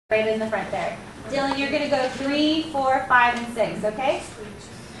Right in the front there. Dylan, you're going to go 3, 4, 5, and 6, okay?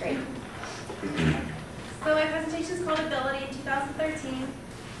 Great. So my presentation is called Ability in 2013.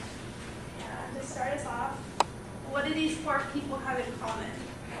 To start us off, what do these 4 people have in common?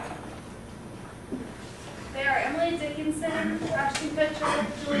 They are Emily Dickinson, Ashton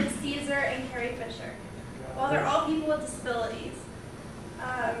Kutcher, Julius Caesar, and Carrie Fisher. Well, they're all people with disabilities.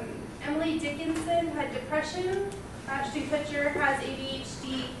 Emily Dickinson had depression, Ashton Kutcher has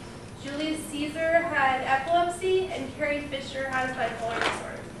ADHD, Julius Caesar had epilepsy, and Carrie Fisher has bipolar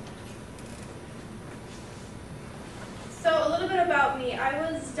disorder. So a little bit about me.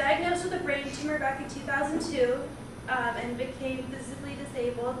 I was diagnosed with a brain tumor back in 2002 and became physically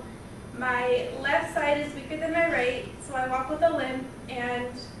disabled. My left side is weaker than my right, so I walk with a limp, and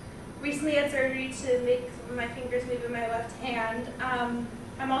recently had surgery to make some of my fingers move in my left hand.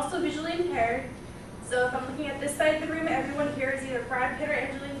 I'm also visually impaired, so if I'm looking at this side of the room, everyone here is either Brad Pitt or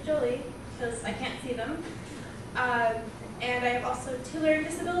Angelina Jolie, because I can't see them. And I have also 2 learning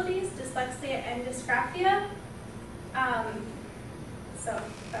disabilities, dyslexia and dysgraphia. So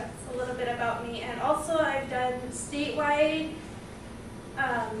that's a little bit about me. And also I've done statewide,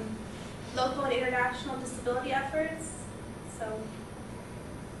 local and international disability efforts. So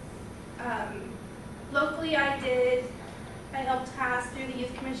locally I helped pass through the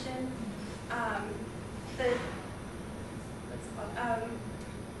Youth Commission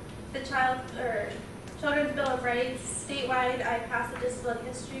the Children's Bill of Rights. Statewide, I passed the Disability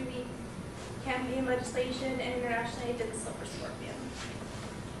History Week campaign legislation, and internationally I did the Silver Scorpion.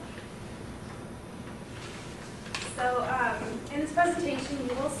 So in this presentation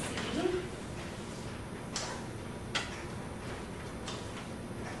you will see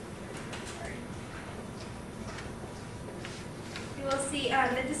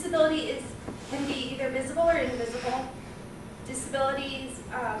the disability can be either visible or invisible. Disabilities,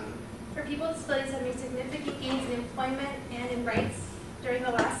 for people with disabilities, have made significant gains in employment and in rights during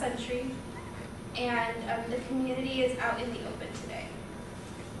the last century, and the community is out in the open today.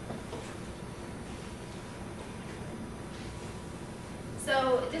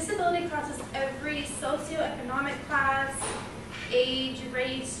 So disability crosses every socioeconomic class, age,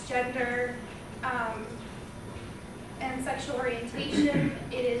 race, gender, and sexual orientation.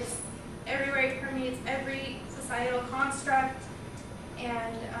 It is everywhere, it permeates every societal construct,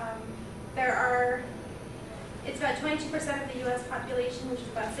 and it's about 22% of the U.S. population, which is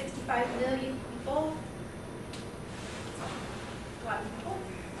about 65 million people. A lot of people.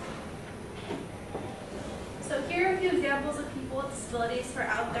 So here are a few examples of people with disabilities who are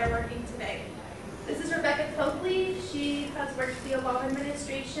out there working today. This is Rebecca Coakley. She has worked for the Obama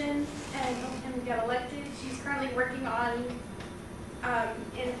administration and helped him get elected. She's currently working on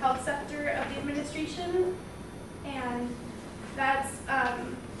in the health sector of the administration. And that's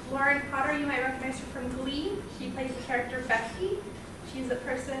Lauren Potter. You might recognize her from Glee. She plays the character Becky. She's a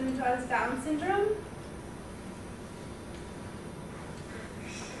person who has Down syndrome.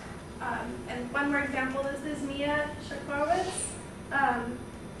 And one more example, this is Mia Shakorowitz.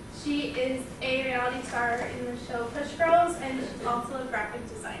 She is a reality star in the show Push Girls, and she's also a graphic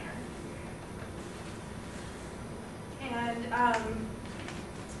designer. And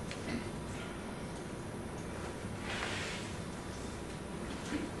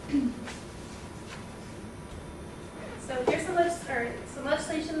so here's some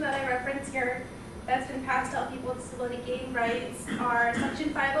legislation that I reference here that's been passed to help people with disability gain rights. Are Section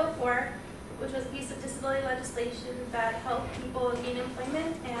 504, which was a piece of disability legislation that helped people gain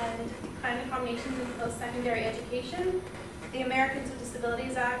employment and find accommodations in post-secondary education. The Americans with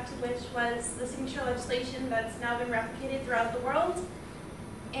Disabilities Act, which was the signature legislation that's now been replicated throughout the world.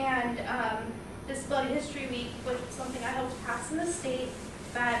 And Disability History Week, which is something I helped pass in the state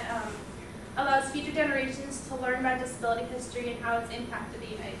that allows future generations to learn about disability history and how it's impacted the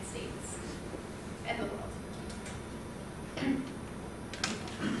United States and the world.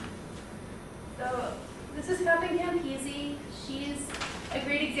 So this is Captain Campese. She's a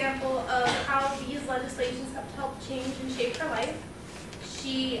great example of how these legislations have helped change and shape her life.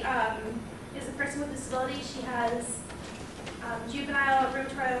 She is a person with disability. She has juvenile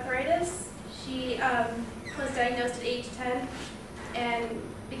rheumatoid arthritis. She was diagnosed at age 10 and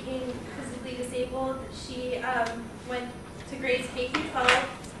became physically disabled. She went to grades K through 12,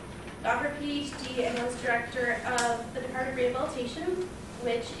 got her PhD, and was director of the Department of Rehabilitation,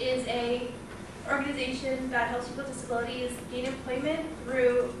 which is a organization that helps people with disabilities gain employment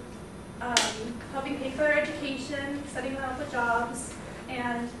through helping pay for their education, setting them up with jobs,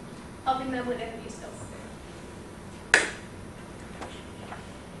 and helping them with interview skills.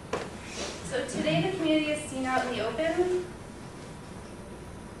 So today the community is seen out in the open.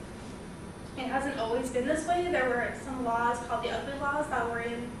 hasn't always been this way. There were some laws called the ugly laws that were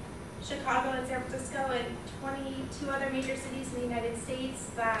in Chicago and San Francisco and 22 other major cities in the United States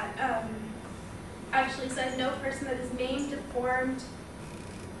that actually said no person that is maimed, deformed,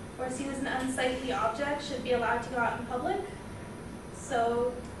 or seen as an unsightly object should be allowed to go out in public.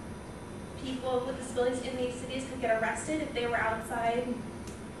 So people with disabilities in these cities could get arrested if they were outside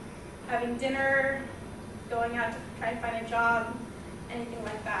having dinner, going out to try and find a job, anything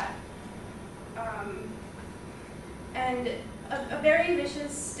like that. And a very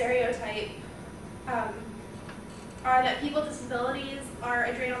vicious stereotype are that people with disabilities are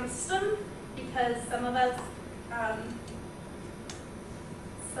a drain on the system because some of us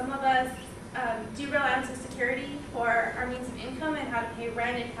do rely on Social Security for our means of income and how to pay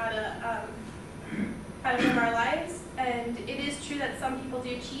rent and how to live our lives. And it is true that some people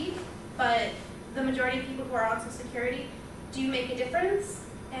do cheat, but the majority of people who are on Social Security do make a difference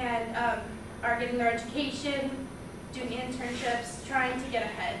and are getting their education, doing internships, trying to get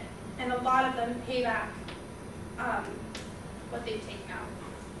ahead. And a lot of them pay back what they've taken out.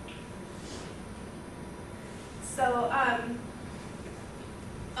 So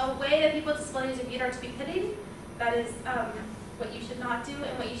a way that people with disabilities are viewed are to be pitied. That is what you should not do.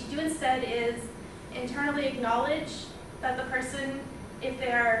 And what you should do instead is internally acknowledge that the person, if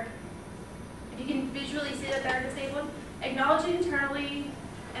you can visually see that they're disabled, acknowledge it internally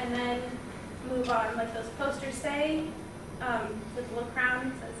and then move on. Like those posters say, with the little crown,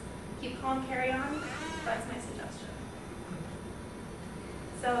 it says, keep calm, carry on. That's my suggestion.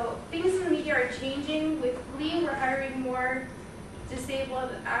 So things in the media are changing. With Glee, we're hiring more disabled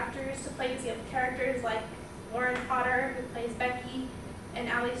actors to play disabled characters like Lauren Potter, who plays Becky,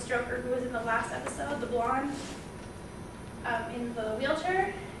 and Ali Stroker, who was in the last episode, the blonde, in the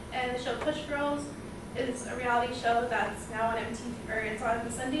wheelchair. And the show Push Girls is a reality show that's now on MTV, or it's on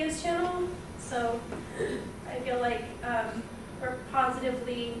the Sundance Channel. So I feel like we're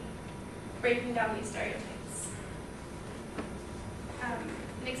positively breaking down these stereotypes.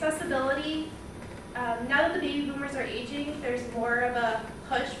 In accessibility, now that the baby boomers are aging, there's more of a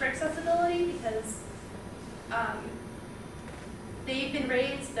push for accessibility because they've been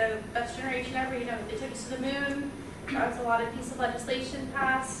raised, the best generation ever, they took us to the moon, there's a lot of pieces of legislation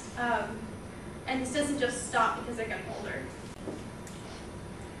passed, and this doesn't just stop because they're getting older.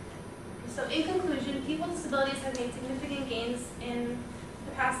 So in conclusion, people with disabilities have made significant gains in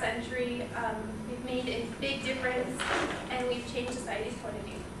the past century. We've made a big difference, and we've changed society's point of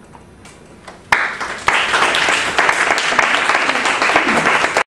view.